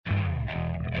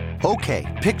Okay,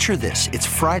 picture this. It's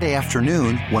Friday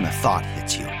afternoon when a thought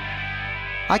hits you.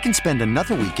 I can spend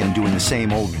another weekend doing the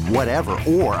same old whatever,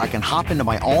 or I can hop into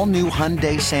my all-new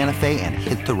Hyundai Santa Fe and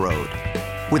hit the road.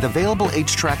 With available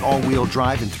H-Track all-wheel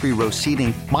drive and 3-row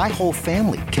seating, my whole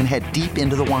family can head deep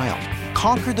into the wild.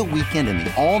 Conquer the weekend in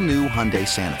the all-new Hyundai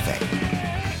Santa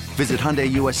Fe. Visit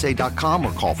HyundaiUSA.com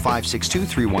or call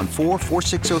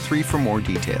 562-314-4603 for more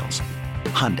details.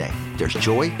 Hyundai, there's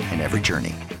joy in every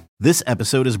journey. This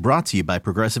episode is brought to you by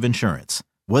Progressive Insurance.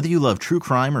 Whether you love true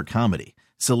crime or comedy,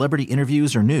 celebrity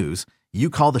interviews or news, you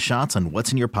call the shots on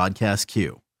what's in your podcast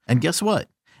queue. And guess what?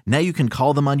 Now you can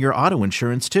call them on your auto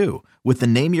insurance too with the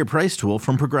Name Your Price tool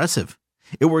from Progressive.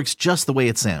 It works just the way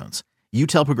it sounds. You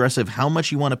tell Progressive how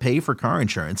much you want to pay for car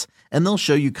insurance, and they'll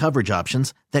show you coverage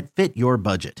options that fit your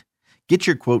budget. Get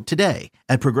your quote today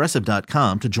at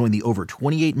Progressive.com to join the over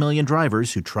 28 million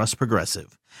drivers who trust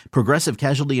Progressive. Progressive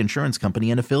Casualty Insurance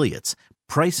Company and Affiliates.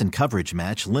 Price and coverage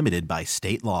match limited by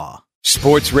state law.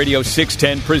 Sports Radio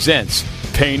 610 presents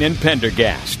Payne and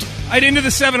Pendergast. Right into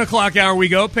the 7 o'clock hour we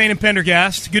go. Payne and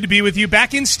Pendergast. Good to be with you.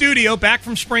 Back in studio, back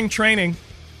from spring training.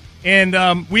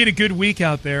 And we had a good week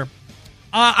out there.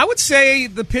 I would say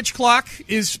the pitch clock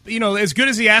is, as good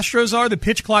as the Astros are, the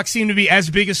pitch clock seemed to be as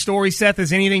big a story, Seth,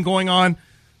 as anything going on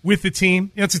with the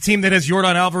team. It's a team that has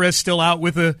Yordan Alvarez still out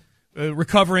with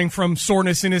recovering from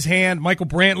soreness in his hand. Michael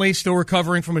Brantley still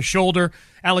recovering from a shoulder.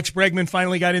 Alex Bregman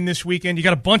finally got in this weekend. You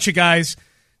got a bunch of guys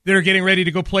that are getting ready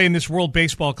to go play in this World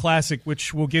Baseball Classic,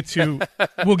 which we'll get to.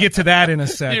 We'll get to that in a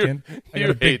second. I got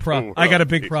a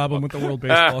big problem with the World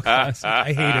Baseball Classic.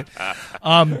 I hate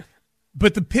it.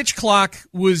 But the pitch clock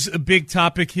was a big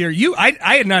topic here.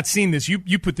 I had not seen this.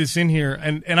 You put this in here,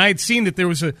 and I had seen that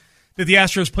that the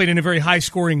Astros played in a very high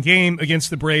scoring game against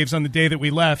the Braves on the day that we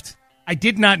left. I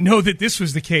did not know that this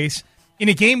was the case. In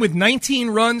a game with 19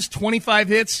 runs, 25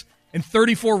 hits, and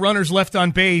 34 runners left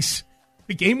on base,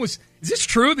 the game was. Is this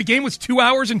true? The game was 2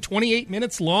 hours and 28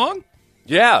 minutes long?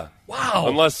 Yeah. Wow.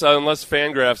 Unless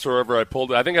Fangraphs or wherever I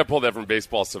pulled it. I think I pulled that from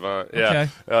Baseball Savant. Yeah.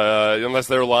 Okay. Unless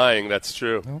they're lying, that's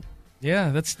true. Well,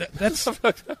 yeah, that's.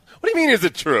 What do you mean? Is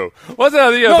it true? Wasn't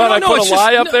it? I put a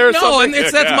lie up there or something? No,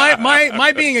 and that's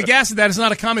my being aghast at that is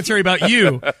not a commentary about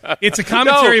you. It's a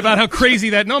commentary about how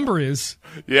crazy that number is.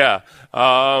 Yeah.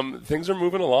 Things are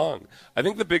moving along. I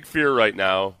think the big fear right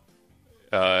now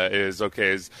is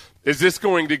this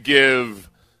going to give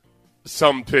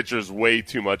some pitchers way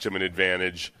too much of an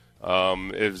advantage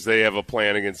if they have a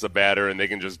plan against a batter and they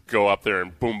can just go up there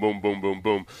and boom, boom, boom, boom,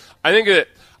 boom.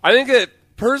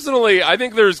 Personally, I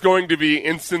think there's going to be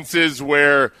instances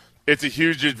where it's a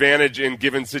huge advantage in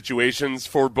given situations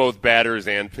for both batters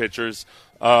and pitchers.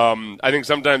 I think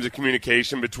sometimes the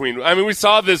communication between – we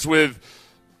saw this with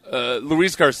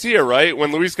Luis Garcia, right?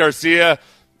 When Luis Garcia,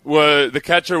 the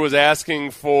catcher was asking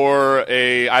for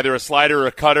either a slider or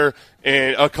a cutter,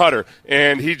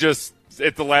 and he just –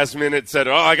 at the last minute said,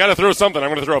 I got to throw something. I'm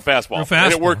going to throw a fastball.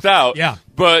 And it worked out. Yeah.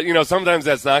 But, sometimes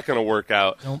that's not going to work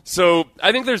out. Nope. So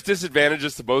I think there's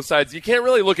disadvantages to both sides. You can't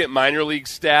really look at minor league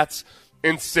stats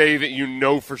and say that you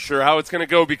know for sure how it's going to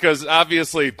go because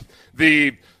obviously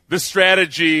the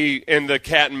strategy and the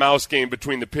cat and mouse game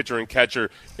between the pitcher and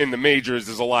catcher in the majors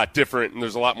is a lot different, and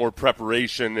there's a lot more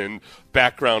preparation and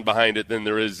background behind it than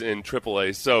there is in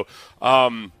AAA. So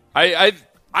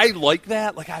I like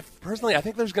that. I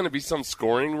think there's going to be some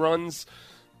scoring runs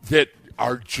that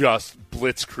are just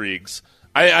blitzkriegs.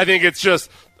 I think it's just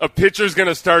a pitcher's going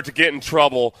to start to get in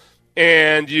trouble,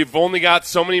 and you've only got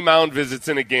so many mound visits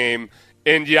in a game,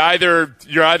 and you're either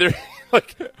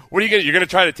like, what are you going to? You're going to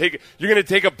try to take. You're going to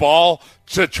take a ball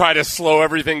to try to slow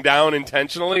everything down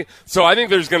intentionally. So I think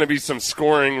there's going to be some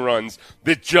scoring runs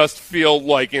that just feel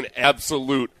like an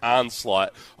absolute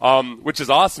onslaught, which is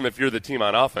awesome if you're the team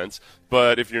on offense.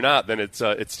 But if you're not, then it's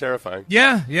terrifying.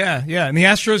 Yeah. And the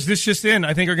Astros, this just in,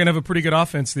 I think are going to have a pretty good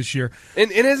offense this year. And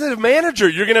as a manager,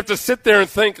 you're going to have to sit there and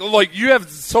think, you have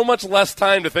so much less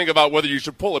time to think about whether you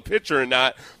should pull a pitcher or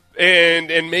not.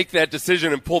 And make that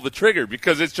decision and pull the trigger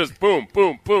because it's just boom,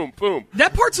 boom, boom, boom.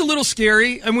 That part's a little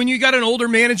scary. And when you got an older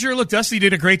manager, look, Dusty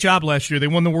did a great job last year. They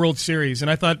won the World Series.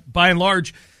 And I thought, by and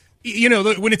large,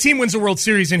 when a team wins the World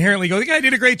Series, inherently go, the guy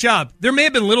did a great job. There may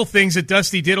have been little things that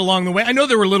Dusty did along the way. I know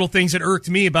there were little things that irked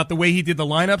me about the way he did the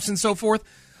lineups and so forth.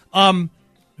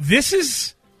 This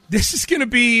is going to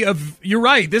be, you're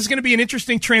right, this is going to be an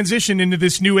interesting transition into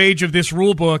this new age of this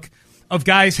rule book of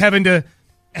guys having to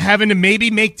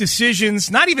maybe make decisions,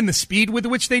 not even the speed with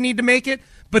which they need to make it,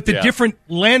 but the different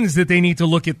lens that they need to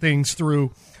look at things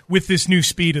through with this new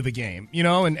speed of the game,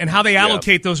 and how they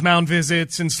allocate those mound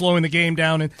visits and slowing the game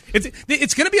down. And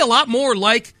it's going to be a lot more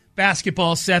like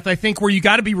basketball, Seth, I think, where you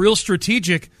got to be real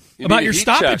strategic about your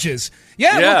stoppages. Check.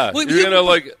 Yeah. Well, you're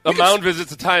going to, a mound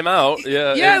visit's a timeout.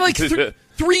 Yeah. Yeah, like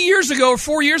 3 years ago or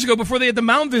 4 years ago, before they had the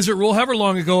mound visit rule, however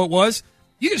long ago it was,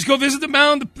 you could just go visit the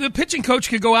mound. The pitching coach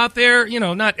could go out there,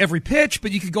 not every pitch,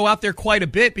 but you could go out there quite a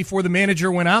bit before the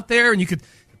manager went out there, and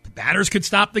batters could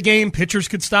stop the game, pitchers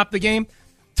could stop the game.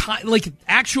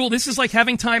 This is like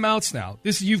having timeouts now.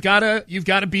 You've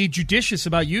got to be judicious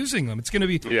about using them. It's going to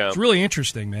be it's really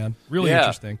interesting, man. Really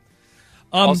interesting.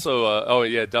 Also,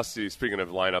 Dusty, speaking of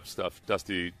lineup stuff,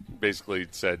 Dusty basically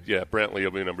said, Brantley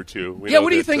will be number 2. What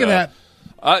do you think of that?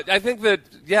 I think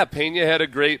that, Pena had a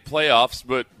great playoffs,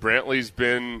 but Brantley's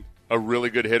been a really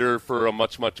good hitter for a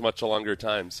much, much, much longer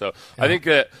time. So I think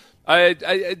that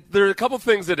there are a couple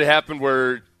things that happened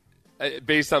where,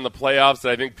 based on the playoffs,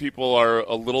 that I think people are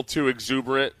a little too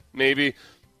exuberant, maybe,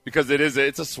 because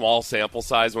it's a small sample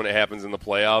size when it happens in the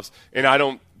playoffs, and I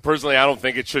don't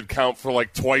think it should count for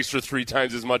like twice or 3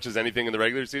 times as much as anything in the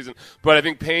regular season. But I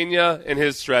think Pena in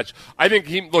his stretch, I think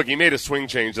he made a swing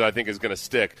change that I think is going to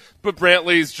stick. But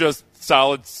Brantley's just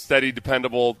solid, steady,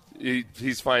 dependable.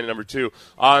 He's fine at number 2.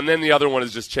 And then the other one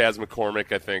is just Chas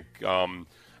McCormick. I think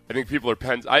people are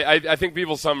I think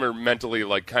some are mentally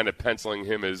like kind of penciling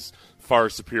him as far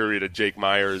superior to Jake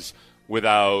Myers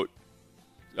without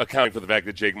accounting for the fact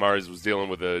that Jake Myers was dealing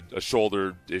with a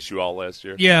shoulder issue all last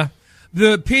year. Yeah.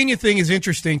 The Pena thing is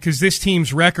interesting because this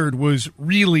team's record was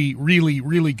really, really,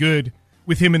 really good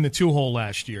with him in the 2-hole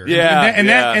last year.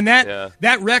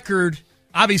 That record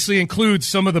obviously includes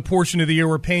some of the portion of the year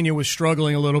where Pena was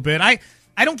struggling a little bit. I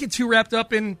don't get too wrapped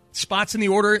up in spots in the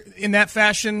order in that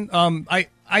fashion. I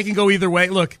can go either way.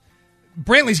 Look,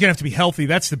 Brantley's going to have to be healthy.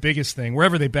 That's the biggest thing.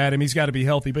 Wherever they bat him, he's got to be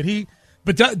healthy.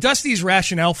 But Dusty's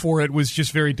rationale for it was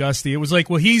just very Dusty. It was like,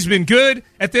 well, he's been good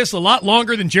at this a lot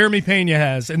longer than Jeremy Pena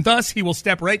has, and thus he will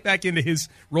step right back into his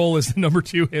role as the number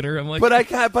 2 hitter. I'm like, but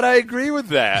I agree with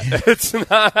that. It's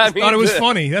not. I thought it was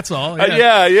funny. That's all.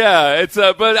 Yeah. It's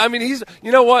but I mean, he's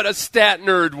a stat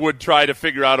nerd would try to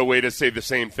figure out a way to say the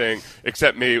same thing,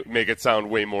 except make it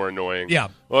sound way more annoying. Yeah.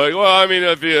 Like, well, I mean,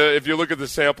 if you look at the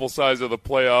sample size of the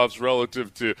playoffs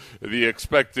relative to the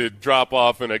expected drop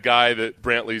off in a guy that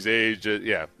Brantley's age,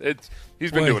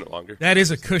 he's been doing it longer. That is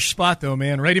a cush spot, though,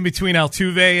 man. Right in between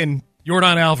Altuve and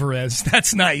Yordan Alvarez.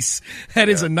 That's nice. That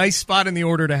is a nice spot in the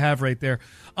order to have right there.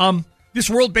 This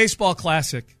World Baseball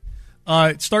Classic,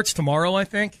 it starts tomorrow, I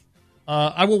think.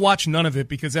 I will watch none of it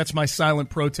because that's my silent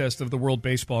protest of the World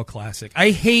Baseball Classic.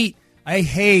 I hate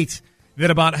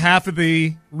that about half of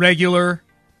the regular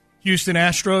Houston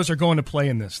Astros are going to play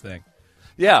in this thing.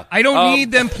 Yeah. I don't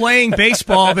need them playing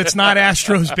baseball that's not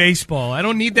Astros baseball. I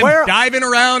don't need them diving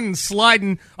around and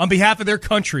sliding on behalf of their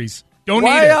countries. Don't need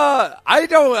it.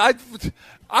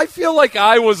 I feel like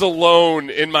I was alone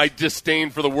in my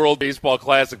disdain for the World Baseball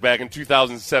Classic back in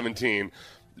 2017.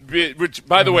 Which,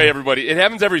 by the way, everybody, it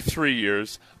happens every 3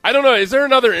 years. I don't know. Is there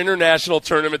another international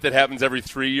tournament that happens every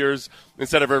 3 years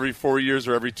instead of every 4 years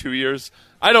or every 2 years?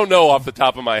 I don't know off the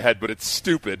top of my head, but it's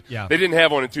stupid. Yeah. They didn't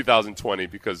have one in 2020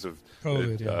 because of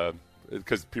COVID.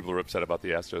 Because people are upset about the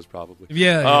Astros, probably.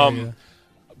 Yeah.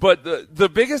 But the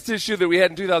biggest issue that we had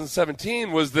in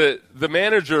 2017 was that the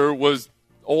manager was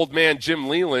old man Jim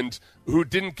Leland, who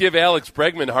didn't give Alex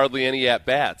Bregman hardly any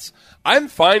at-bats. I'm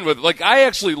fine with – I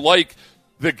actually like –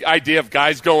 the idea of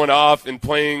guys going off and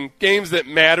playing games that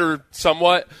matter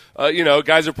somewhat.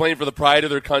 Guys are playing for the pride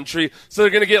of their country, so they're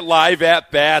going to get live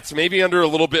at-bats, maybe under a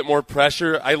little bit more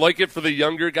pressure. I like it for the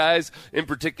younger guys in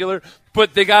particular,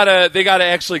 but they gotta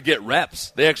actually get reps.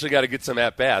 They actually got to get some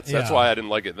at-bats. That's why I didn't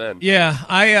like it then. Yeah,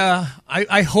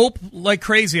 I hope like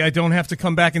crazy I don't have to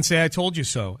come back and say I told you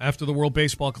so after the World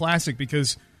Baseball Classic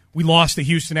because we lost the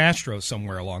Houston Astros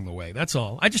somewhere along the way. That's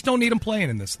all. I just don't need them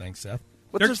playing in this thing, Seth.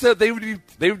 But they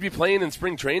would be playing in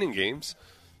spring training games,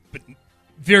 but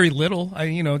very little.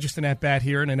 Just an at bat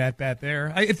here and an at bat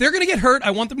there. If they're going to get hurt,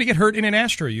 I want them to get hurt in an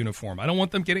Astro uniform. I don't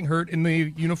want them getting hurt in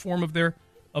the uniform of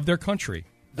their country.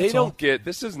 They don't get.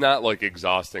 This is not like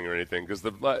exhausting or anything because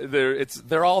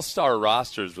they're all star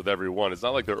rosters with everyone. It's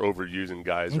not like they're overusing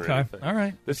guys or anything. All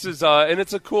right. This is and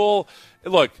it's a cool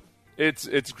look.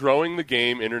 It's growing the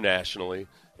game internationally.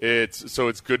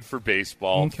 It's good for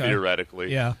baseball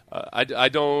theoretically. Yeah. I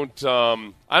don't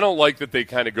like that they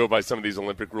kind of go by some of these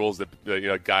Olympic rules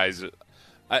that guys.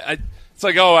 It's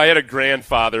like, I had a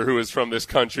grandfather who was from this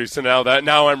country, so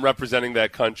now I'm representing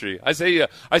that country. I say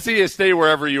you stay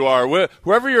wherever you are,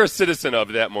 whoever you're a citizen of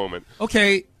at that moment.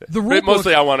 Okay, the rule book.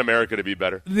 Mostly, I want America to be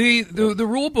better. The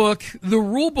rule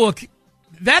book.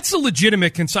 That's a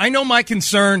legitimate concern. I know my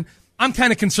concern. I'm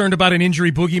kind of concerned about an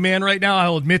injury boogeyman right now.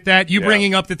 I'll admit that. You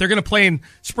bringing up that they're going to play in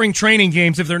spring training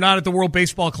games if they're not at the World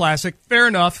Baseball Classic. Fair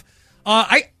enough.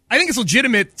 I think it's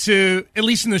legitimate to, at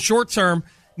least in the short term,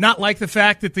 not like the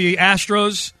fact that the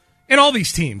Astros and all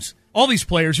these teams, all these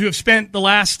players who have spent the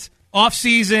last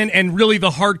offseason and really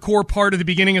the hardcore part of the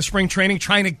beginning of spring training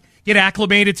trying to get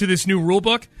acclimated to this new rule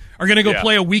book are going to go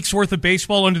play a week's worth of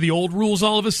baseball under the old rules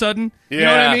all of a sudden. You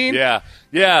know what I mean?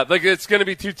 Yeah. Like, it's going to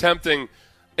be too tempting.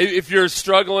 If you're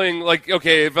struggling, like,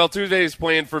 okay, if Altuve is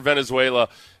playing for Venezuela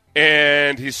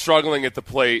and he's struggling at the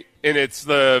plate and it's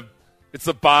the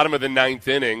bottom of the ninth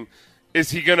inning, is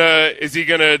he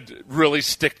gonna really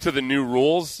stick to the new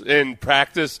rules and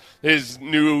practice his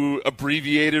new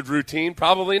abbreviated routine?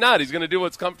 Probably not. He's gonna do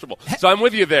what's comfortable. So I'm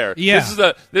with you there. Yeah.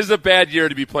 This is a bad year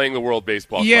to be playing the World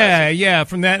Baseball Classic. Yeah.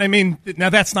 From that, I mean, now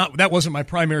that wasn't my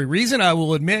primary reason. I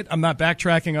will admit, I'm not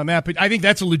backtracking on that, but I think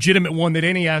that's a legitimate one that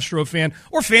any Astro fan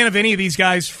or fan of any of these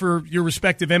guys for your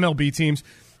respective MLB teams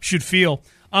should feel.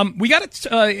 We got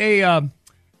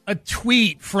a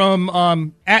tweet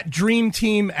from at Dream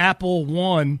Team Apple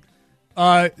 1,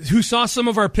 who saw some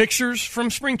of our pictures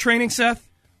from spring training, Seth,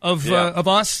 of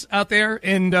us out there,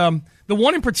 and the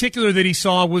one in particular that he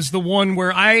saw was the one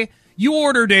where you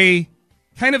ordered a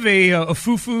kind of a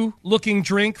foo-foo looking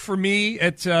drink for me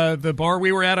at the bar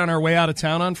we were at on our way out of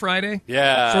town on Friday.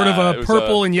 Yeah, sort of a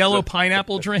purple and yellow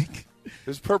pineapple drink. It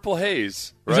was Purple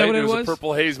Haze, right? Is that what it was? was? A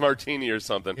Purple Haze martini or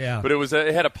something. Yeah. But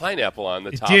it had a pineapple on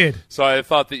the top. It did. So I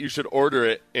thought that you should order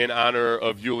it in honor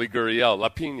of Yuli Gurriel, La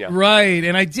Piña. Right,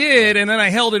 and I did, and then I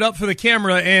held it up for the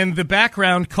camera, and the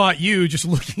background caught you just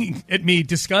looking at me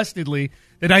disgustedly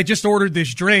that I just ordered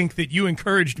this drink that you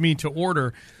encouraged me to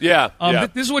order. Yeah.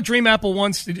 This is what Dream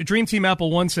Team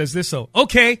Apple 1 says this, though.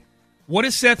 Okay. What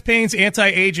is Seth Payne's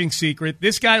anti-aging secret?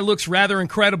 This guy looks rather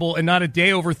incredible and not a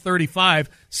day over 35.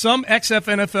 Some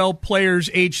ex-NFL players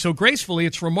age so gracefully,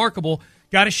 it's remarkable.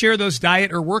 Got to share those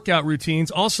diet or workout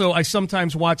routines. Also, I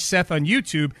sometimes watch Seth on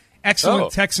YouTube.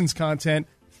 Excellent Texans content.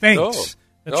 Thanks.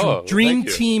 That's from Dream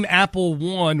Team Apple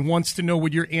 1 wants to know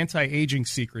what your anti-aging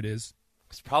secret is.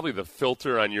 It's probably the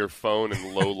filter on your phone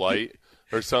in low light.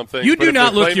 Or something. You do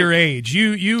not look your age.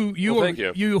 Thank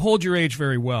you. You hold your age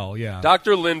very well. Yeah.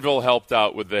 Dr. Linville helped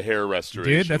out with the hair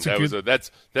restoration. Did?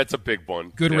 That's a big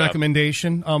one. Good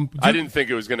recommendation. I didn't think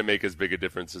it was going to make as big a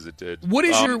difference as it did. What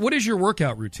is your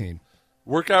workout routine?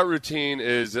 Workout routine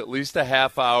is at least a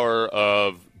half hour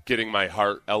of getting my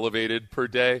heart elevated per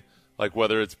day, like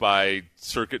whether it's by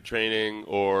circuit training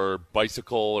or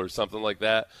bicycle or something like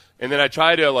that. And then I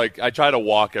try to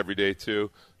walk every day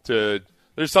too.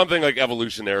 There's something like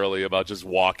evolutionarily about just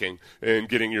walking and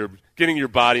getting your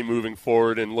body moving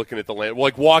forward and looking at the land,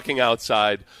 like walking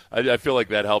outside. I feel like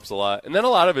that helps a lot. And then a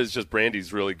lot of it is just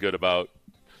Brandy's really good about.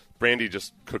 Brandy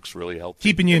just cooks really healthy,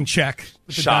 keeping you in check.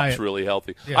 Shops diet. Really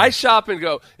healthy. Yeah. I shop and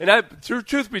go, and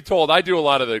truth be told, I do a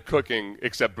lot of the cooking,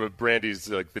 except Brandy's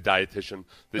like the dietitian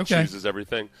that chooses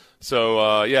everything.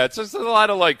 So it's just a lot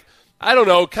of like. I don't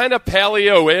know, kind of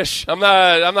paleo-ish. I'm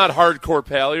not hardcore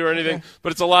paleo or anything,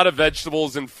 but it's a lot of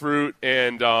vegetables and fruit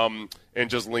and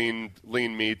just lean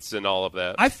meats and all of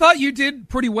that. I thought you did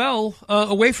pretty well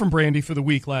away from Brandy for the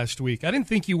week last week. I didn't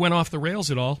think you went off the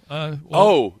rails at all.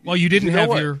 Well, you didn't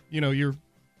have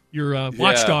your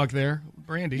watchdog there,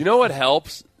 Brandy. You know what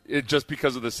helps? Just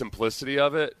because of the simplicity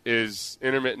of it, is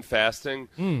intermittent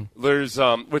fasting. There's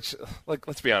which, like,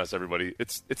 let's be honest, everybody,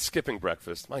 it's skipping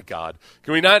breakfast. My God,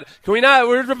 can we not?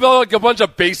 We're like a bunch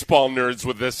of baseball nerds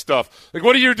with this stuff. Like,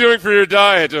 what are you doing for your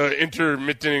diet?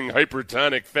 Intermittent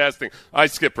hypertonic fasting. I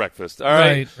skip breakfast. All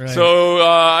right. So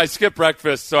I skip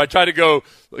breakfast. So I try to go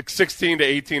like 16 to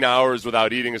 18 hours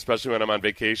without eating, especially when I'm on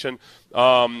vacation.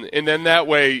 And then that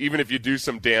way, even if you do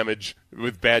some damage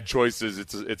with bad choices,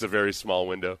 it's a very small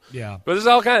window. Yeah. But there's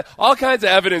all kinds of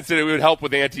evidence that it would help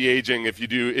with anti-aging if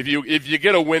you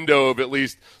get a window of at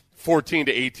least 14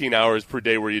 to 18 hours per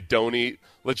day where you don't eat.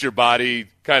 Let your body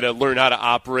kind of learn how to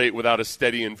operate without a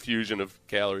steady infusion of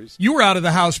calories. You were out of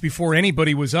the house before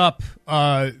anybody was up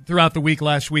throughout the week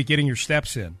last week getting your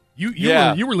steps in.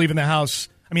 You were leaving the house.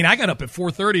 I mean, I got up at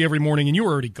 4:30 every morning, and you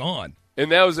were already gone.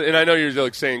 And I know you're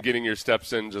like saying getting your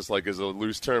steps in just like as a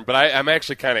loose term, but I'm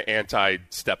actually kind of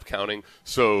anti-step counting.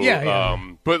 So,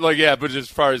 but as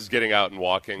far as getting out and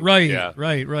walking, right.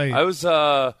 I was,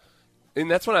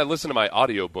 and that's when I listen to my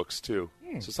audiobooks too.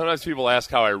 So sometimes people ask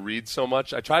how I read so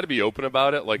much. I try to be open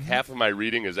about it. Like half of my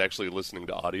reading is actually listening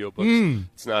to audiobooks.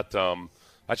 It's not.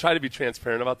 I try to be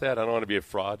transparent about that. I don't want to be a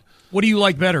fraud. What do you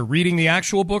like better, reading the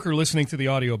actual book or listening to the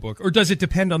audiobook? Or does it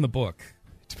depend on the book?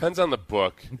 It depends on the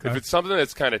book. Okay. If it's something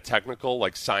that's kind of technical,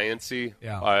 like science-y,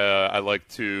 I like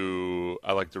to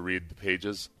read the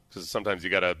pages. because sometimes you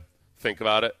got to think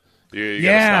about it. You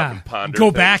yeah, gotta stop and ponder go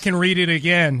things. back and read it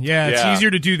again. Yeah, it's Yeah. easier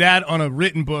to do that on a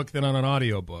written book than on an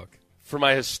audio book. For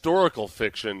my historical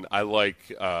fiction, I like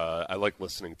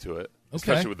listening to it,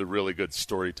 especially with the really good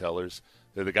storytellers.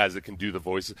 They're the guys that can do the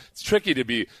voices. It's tricky to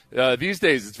be these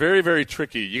days. It's very, very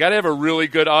tricky. You got to have a really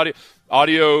good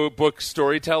audio book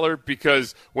storyteller,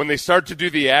 because when they start to do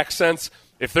the accents,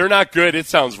 if they're not good, it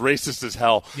sounds racist as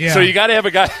hell. Yeah. So you got to have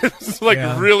a guy that's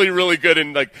really, really good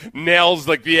and nails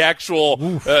the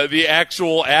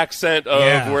actual accent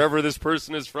of wherever this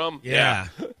person is from. Yeah.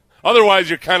 Otherwise,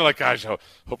 you're kind of like, gosh, I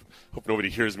hope nobody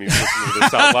hears me listening to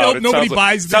this out loud. Hope nobody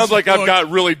buys this sounds like book. I've got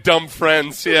really dumb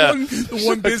friends. Yeah, The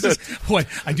one business. What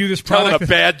I do this telling product. a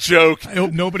bad joke. I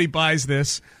hope nobody buys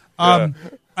this.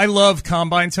 I love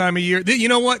combine time of year. You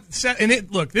know what?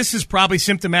 Look, this is probably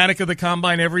symptomatic of the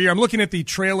combine every year. I'm looking at the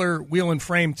trailer wheel and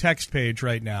frame text page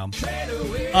right now.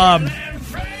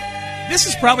 This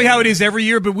is probably how it is every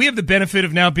year, but we have the benefit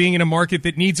of now being in a market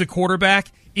that needs a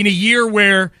quarterback in a year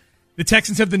where the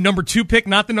Texans have the number 2 pick,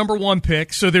 not the number 1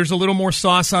 pick, so there's a little more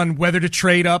sauce on whether to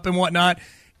trade up and whatnot.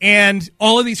 And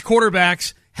all of these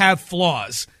quarterbacks have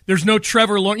flaws. There's no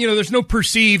Trevor Lawrence, there's no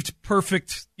perceived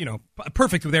perfect,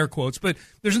 perfect with air quotes, but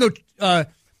there's no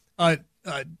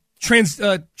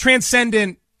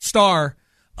transcendent star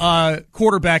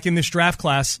quarterback in this draft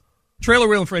class. Trailer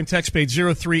wheel and frame text page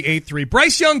 0383.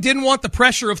 Bryce Young didn't want the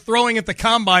pressure of throwing at the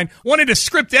combine, wanted to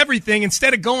script everything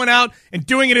instead of going out and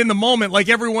doing it in the moment like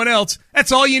everyone else.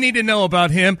 That's all you need to know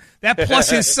about him. That plus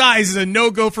his size is a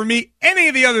no-go for me. Any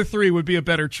of the other 3 would be a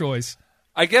better choice.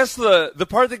 I guess the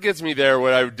part that gets me there,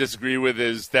 what I would disagree with,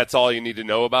 is that's all you need to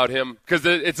know about him. Because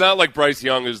it's not like Bryce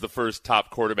Young is the first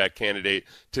top quarterback candidate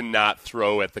to not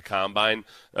throw at the combine.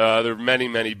 There were many,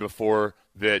 many before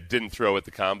that didn't throw at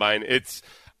the combine. It's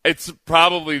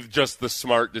probably just the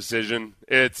smart decision.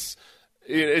 It's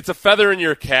a feather in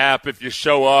your cap if you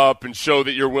show up and show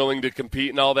that you're willing to compete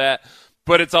and all that.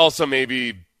 But it's also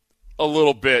maybe a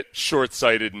little bit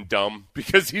short-sighted and dumb,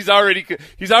 because he's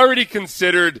already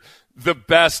considered the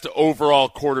best overall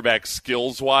quarterback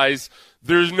skills-wise.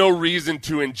 There's no reason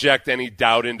to inject any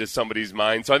doubt into somebody's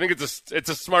mind. So I think it's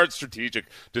a smart strategic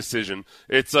decision.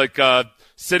 It's like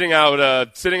sitting out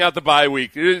the bye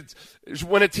week.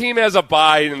 When a team has a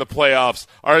bye in the playoffs,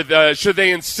 should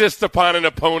they insist upon an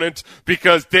opponent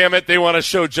because, damn it, they want to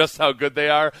show just how good they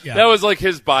are? Yeah. That was like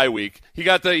his bye week.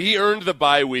 He earned the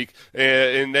bye week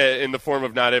in the form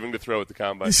of not having to throw at the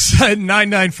combine.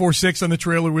 9946 on the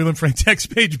trailer wheel and frame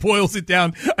text page boils it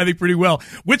down, I think, pretty well.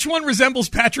 Which one resembles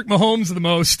Patrick Mahomes the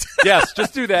most? Yes,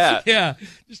 just do that. Yeah.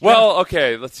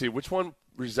 Okay, let's see. Which one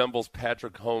resembles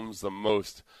Patrick Mahomes the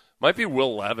most? Might be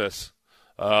Will Levis.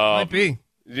 Might be.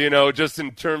 Just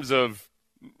in terms of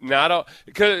not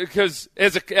because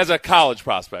as a college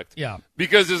prospect. Yeah.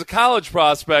 Because as a college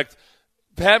prospect,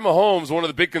 Pat Mahomes, one of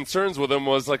the big concerns with him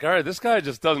was like, all right, this guy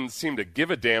just doesn't seem to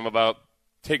give a damn about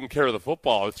taking care of the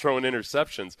football or throwing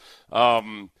interceptions.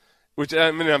 Which,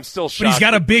 I mean, I'm still shocked. But he's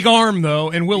got a big arm, though,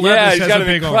 and Will Levis has a big arm.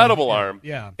 Yeah, he's got an incredible arm.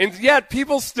 Yeah. And yet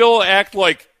people still act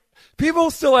like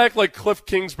Cliff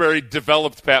Kingsbury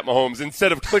developed Pat Mahomes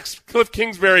instead of Cliff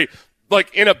Kingsbury,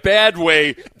 like, in a bad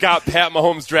way, got Pat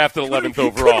Mahomes drafted 11th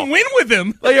overall. Couldn't win with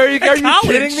him. Like, are you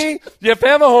kidding me? Yeah,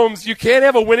 Pat Mahomes, you can't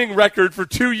have a winning record for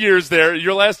 2 years there,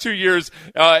 your last 2 years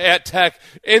at Tech,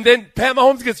 and then Pat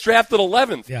Mahomes gets drafted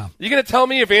 11th. Yeah. You going to tell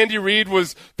me if Andy Reid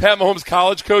was Pat Mahomes'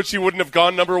 college coach, he wouldn't have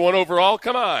gone number 1 overall?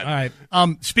 Come on. All right.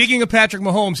 Speaking of Patrick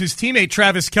Mahomes, his teammate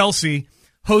Travis Kelce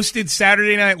hosted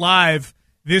Saturday Night Live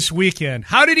this weekend.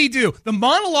 How did he do? The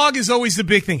monologue is always the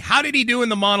big thing. How did he do in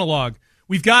the monologue?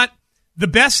 We've got the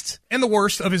best and the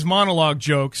worst of his monologue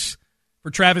jokes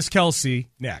for Travis Kelce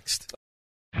next.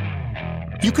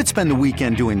 You could spend the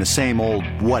weekend doing the same old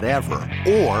whatever,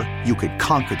 or you could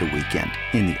conquer the weekend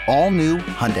in the all-new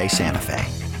Hyundai Santa Fe.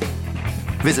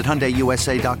 Visit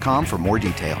HyundaiUSA.com for more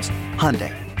details.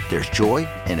 Hyundai, there's joy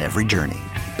in every journey.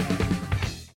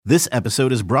 This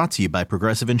episode is brought to you by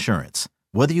Progressive Insurance.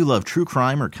 Whether you love true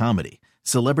crime or comedy,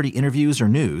 celebrity interviews or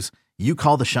news, you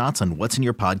call the shots on what's in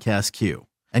your podcast queue.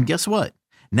 And guess what?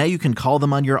 Now you can call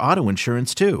them on your auto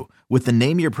insurance too with the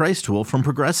Name Your Price tool from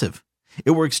Progressive.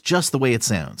 It works just the way it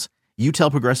sounds. You tell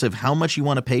Progressive how much you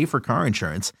want to pay for car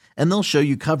insurance, and they'll show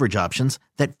you coverage options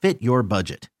that fit your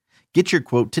budget. Get your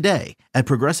quote today at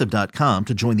Progressive.com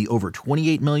to join the over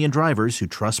 28 million drivers who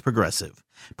trust Progressive.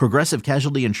 Progressive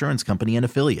Casualty Insurance Company and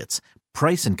Affiliates.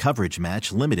 Price and coverage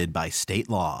match limited by state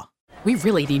law. We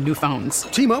really need new phones.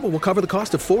 T-Mobile will cover the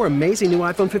cost of 4 amazing new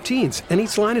iPhone 15s, and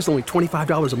each line is only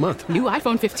 $25 a month. New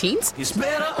iPhone 15s? It's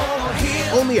better over here.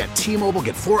 Only at T-Mobile,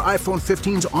 get 4 iPhone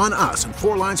 15s on us and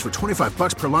 4 lines for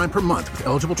 $25 per line per month with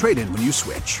eligible trade-in when you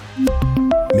switch.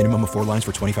 Minimum of 4 lines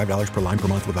for $25 per line per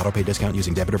month with autopay discount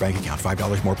using debit or bank account.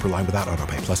 $5 more per line without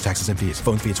autopay, plus taxes and fees.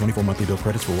 Phone fee at 24 monthly bill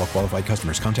credits for well-qualified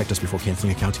customers. Contact us before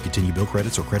canceling account to continue bill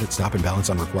credits or credit stop and balance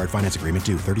on required finance agreement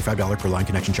due. $35 per line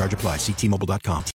connection charge applies. See T-Mobile.com.